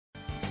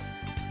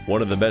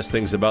One of the best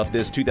things about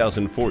this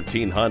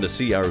 2014 Honda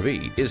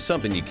CR-V is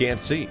something you can't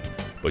see,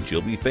 but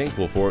you'll be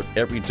thankful for it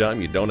every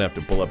time you don't have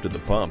to pull up to the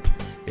pump.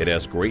 It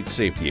has great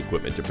safety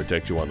equipment to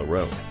protect you on the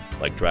road,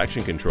 like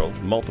traction control,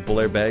 multiple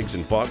airbags,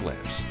 and fog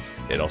lamps.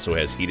 It also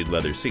has heated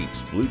leather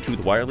seats,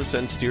 Bluetooth wireless,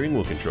 and steering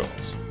wheel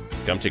controls.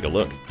 Come take a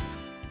look.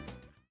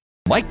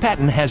 Mike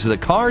Patton has the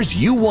cars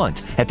you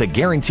want at the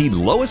guaranteed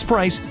lowest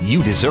price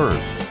you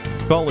deserve.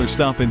 Call or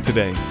stop in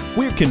today.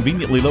 We're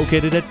conveniently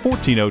located at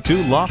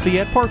 1402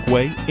 Lafayette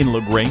Parkway in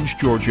LaGrange,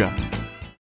 Georgia.